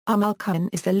al-Quwain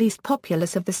is the least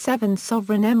populous of the 7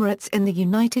 sovereign emirates in the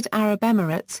United Arab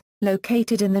Emirates,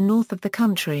 located in the north of the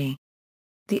country.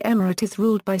 The emirate is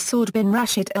ruled by Saud bin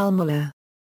Rashid al-Mullah.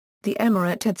 The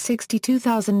emirate had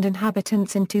 62,000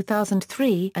 inhabitants in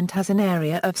 2003 and has an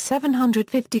area of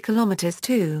 750 kilometers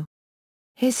 (2).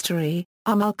 History: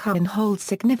 al-Quwain holds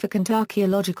significant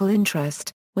archaeological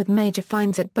interest, with major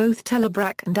finds at both Tel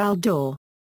Abrak and Al-Dor.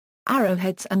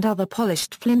 Arrowheads and other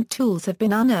polished flint tools have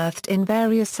been unearthed in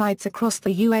various sites across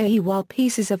the UAE, while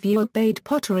pieces of Ubaid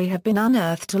pottery have been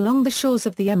unearthed along the shores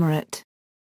of the emirate.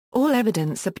 All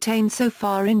evidence obtained so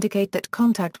far indicate that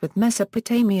contact with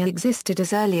Mesopotamia existed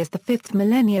as early as the 5th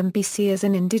millennium BC, as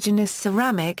an indigenous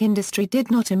ceramic industry did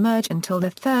not emerge until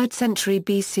the 3rd century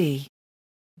BC.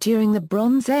 During the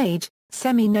Bronze Age,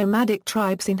 semi-nomadic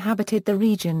tribes inhabited the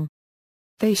region.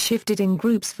 They shifted in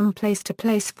groups from place to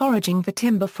place, foraging for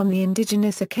timber from the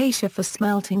indigenous acacia for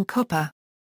smelting copper.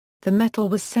 The metal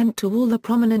was sent to all the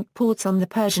prominent ports on the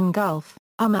Persian Gulf,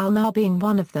 al-Nar being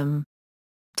one of them.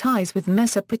 Ties with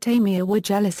Mesopotamia were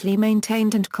jealously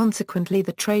maintained, and consequently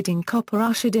the trading copper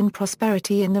ushered in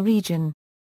prosperity in the region.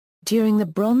 During the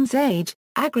Bronze Age,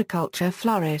 agriculture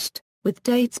flourished, with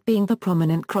dates being the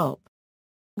prominent crop.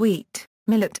 Wheat,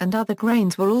 millet and other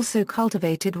grains were also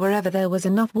cultivated wherever there was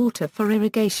enough water for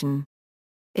irrigation.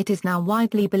 It is now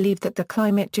widely believed that the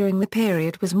climate during the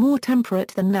period was more temperate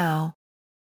than now.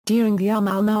 During the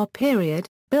al-Nar period,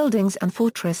 buildings and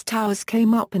fortress towers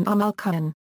came up in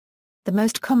al-Quwain. The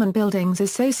most common buildings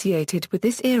associated with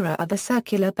this era are the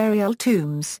circular burial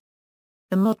tombs.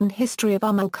 The modern history of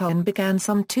al-Quwain began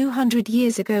some 200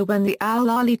 years ago when the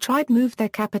Al-Ali tribe moved their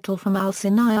capital from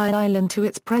Al-Sinai Island to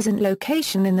its present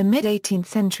location in the mid-18th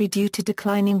century due to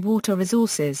declining water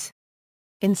resources.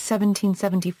 In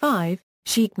 1775,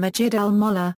 Sheikh Majid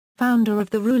al-Mullah, founder of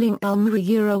the ruling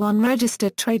Al-Murri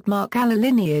unregistered trademark Allah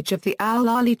lineage of the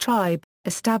Al-Ali tribe,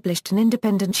 established an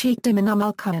independent sheikhdom in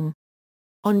al-Quwain.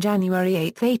 On January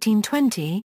 8,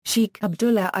 1820, Sheikh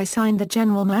Abdullah I signed the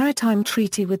General Maritime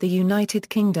Treaty with the United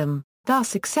Kingdom,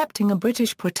 thus accepting a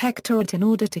British protectorate in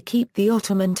order to keep the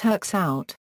Ottoman Turks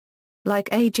out. Like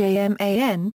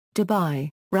Ajman, Dubai,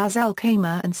 Ras Al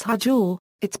Khaimah and Saud,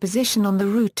 its position on the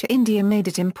route to India made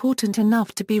it important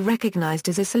enough to be recognized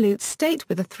as a salute state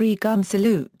with a 3-gun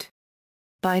salute.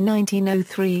 By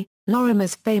 1903,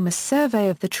 Lorimer's famous survey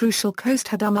of the Trucial coast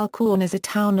had al-Quwain as a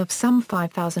town of some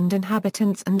 5,000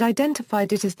 inhabitants and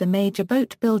identified it as the major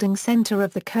boat-building center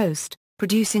of the coast,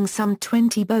 producing some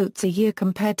 20 boats a year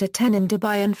compared to 10 in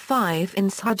Dubai and 5 in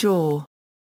Saud.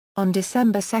 On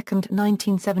December 2,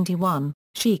 1971,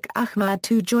 Sheikh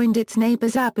Ahmad II joined its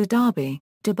neighbors Abu Dhabi,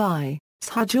 Dubai,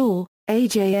 Saud,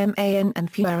 Ajman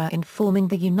and Fujairah in forming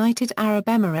the United Arab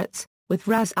Emirates, with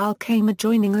Ras Al Khaimah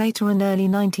joining later in early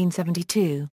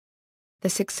 1972. The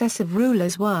successive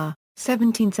rulers were,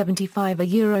 1775 a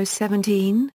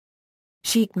 €17.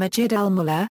 Sheikh Majid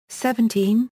al-Mullah,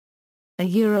 17. A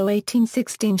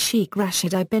 €1816 Sheikh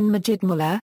Rashid ibn Majid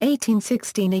Mullah,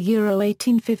 1816 a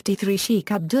 €1853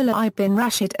 Sheikh Abdullah ibn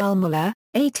Rashid al-Mullah,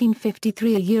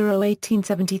 1853 a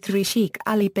 €1873 Sheikh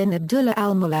Ali bin Abdullah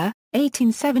al-Mullah,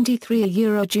 1873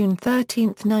 a June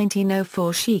 13,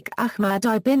 1904 Sheikh Ahmad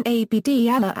ibn Abd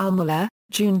Allah al-Mullah,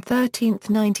 June 13,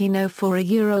 1904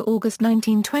 a August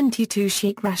 1922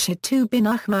 Sheikh Rashid II bin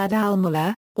Ahmad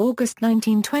al-Mullah, August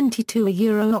 1922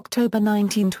 a October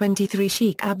 1923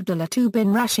 Sheikh Abdullah II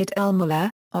bin Rashid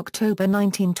al-Mullah, October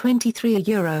 1923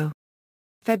 a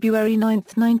February 9,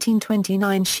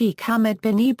 1929 Sheikh Hamad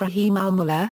bin Ibrahim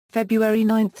al-Mullah, February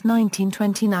 9,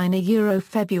 1929 a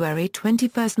February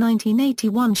 21,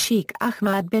 1981 Sheikh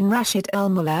Ahmad bin Rashid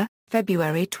al-Mullah,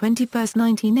 February 21,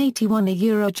 1981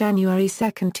 a January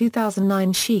 2,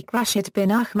 2009 Sheikh Rashid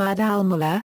bin Ahmad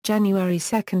al-Mullah, January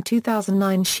 2,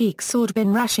 2009 Sheikh Saud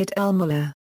bin Rashid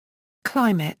al-Mullah.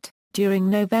 Climate: during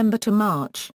November to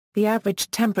March, the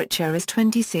average temperature is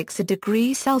 26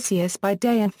 degrees Celsius by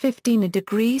day and 15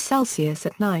 degrees Celsius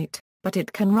at night, but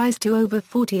it can rise to over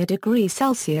 40 degrees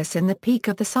Celsius in the peak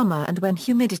of the summer and when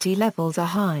humidity levels are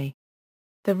high.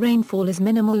 The rainfall is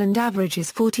minimal and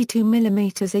averages 42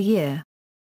 mm a year.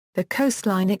 The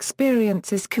coastline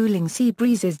experiences cooling sea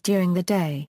breezes during the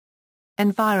day.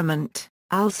 Environment: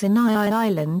 Al-Sinai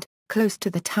Island, close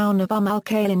to the town of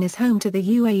al-Quwain, is home to the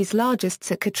UAE's largest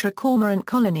cicada cormorant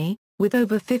colony, with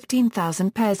over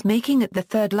 15,000 pairs, making it the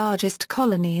 3rd largest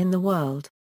colony in the world.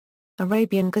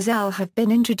 Arabian gazelle have been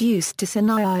introduced to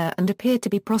Sinai and appear to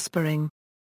be prospering.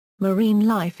 Marine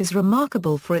life is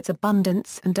remarkable for its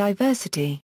abundance and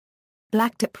diversity.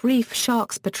 Blacktip reef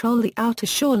sharks patrol the outer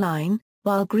shoreline,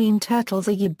 while green turtles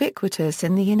are ubiquitous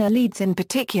in the inner leads in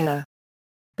particular.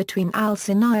 between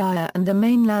Al-Sinaiya and the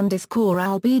mainland is Khor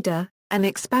al-Bida, an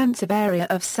expansive area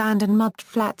of sand and mud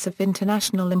flats of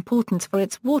international importance for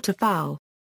its waterfowl.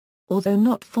 Although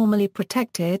not formally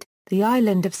protected, the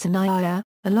island of Sinaiya,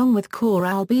 along with Khor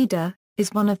al-Bida,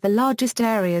 is one of the largest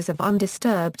areas of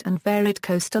undisturbed and varied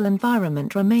coastal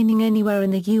environment remaining anywhere in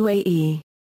the UAE.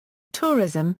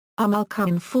 Tourism.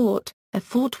 Al-Quwain Fort, a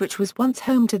fort which was once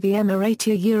home to the emirate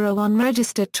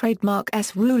unregistered trademark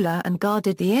S ruler and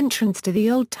guarded the entrance to the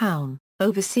old town,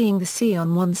 overseeing the sea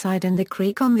on one side and the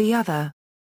creek on the other.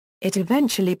 It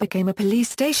eventually became a police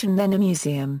station, then a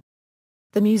museum.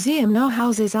 The museum now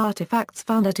houses artifacts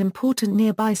found at important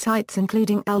nearby sites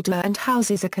including Al-Dua and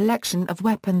houses a collection of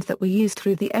weapons that were used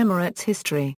through the Emirates'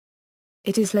 history.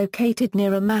 It is located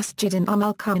near a masjid in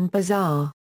Al-Quwain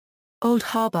Bazaar. Old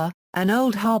Harbour, an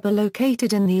old harbour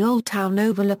located in the old town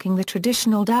overlooking the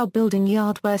traditional dhow building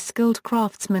yard where skilled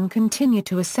craftsmen continue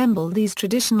to assemble these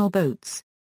traditional boats.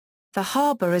 The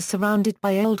harbour is surrounded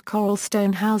by old coral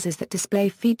stone houses that display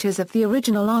features of the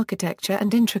original architecture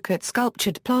and intricate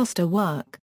sculptured plaster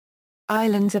work.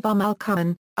 Islands of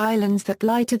Al-Quwain, islands that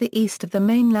lie to the east of the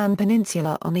mainland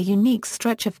peninsula on a unique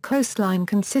stretch of coastline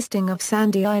consisting of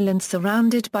sandy islands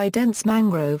surrounded by dense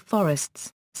mangrove forests,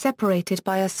 separated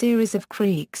by a series of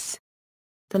creeks.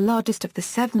 The largest of the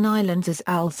 7 islands is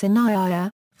Al-Sinaiya,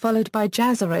 followed by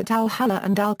Jazirat al-Hala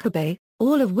and al-Qubai,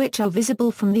 all of which are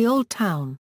visible from the old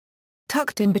town.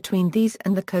 Tucked in between these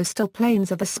and the coastal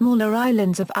plains are the smaller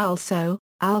islands of Al-So,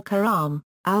 Al-Karam,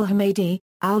 Al-Hamadi,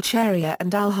 Al-Sharia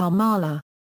and Al-Hamala.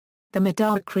 The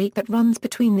Madara Creek that runs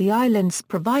between the islands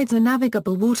provides a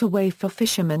navigable waterway for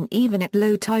fishermen even at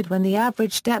low tide when the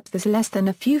average depth is less than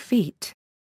a few feet.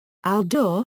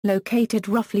 Al-Dua, located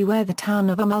roughly where the town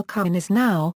of Al-Quwain is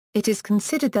now, it is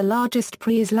considered the largest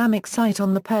pre-Islamic site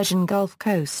on the Persian Gulf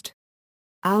Coast.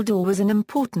 Al-Dua was an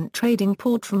important trading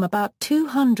port from about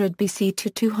 200 BC to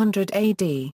 200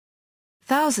 AD.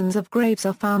 Thousands of graves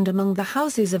are found among the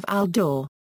houses of Al-Dua.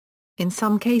 In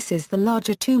some cases the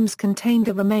larger tombs contain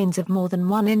the remains of more than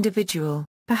one individual,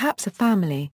 perhaps a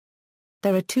family.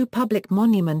 There are 2 public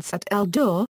monuments at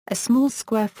Al-Dua, a small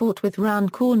square fort with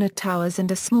round cornered towers and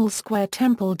a small square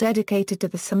temple dedicated to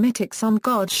the Semitic sun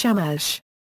god Shamash.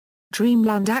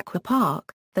 Dreamland Aqua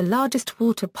Park, the largest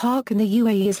water park in the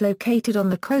UAE, is located on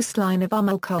the coastline of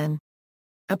Al-Quwain.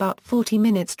 About 40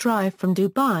 minutes drive from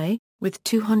Dubai, with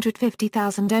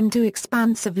 250,000 m2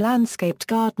 expanse of landscaped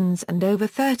gardens and over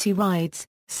 30 rides,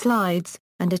 slides,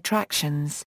 and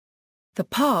attractions. The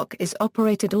park is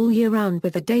operated all year round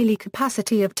with a daily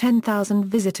capacity of 10,000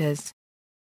 visitors.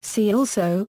 See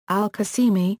also,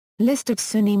 Al-Qasimi, List of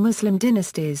Sunni Muslim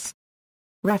dynasties.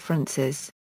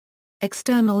 References.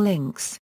 External links.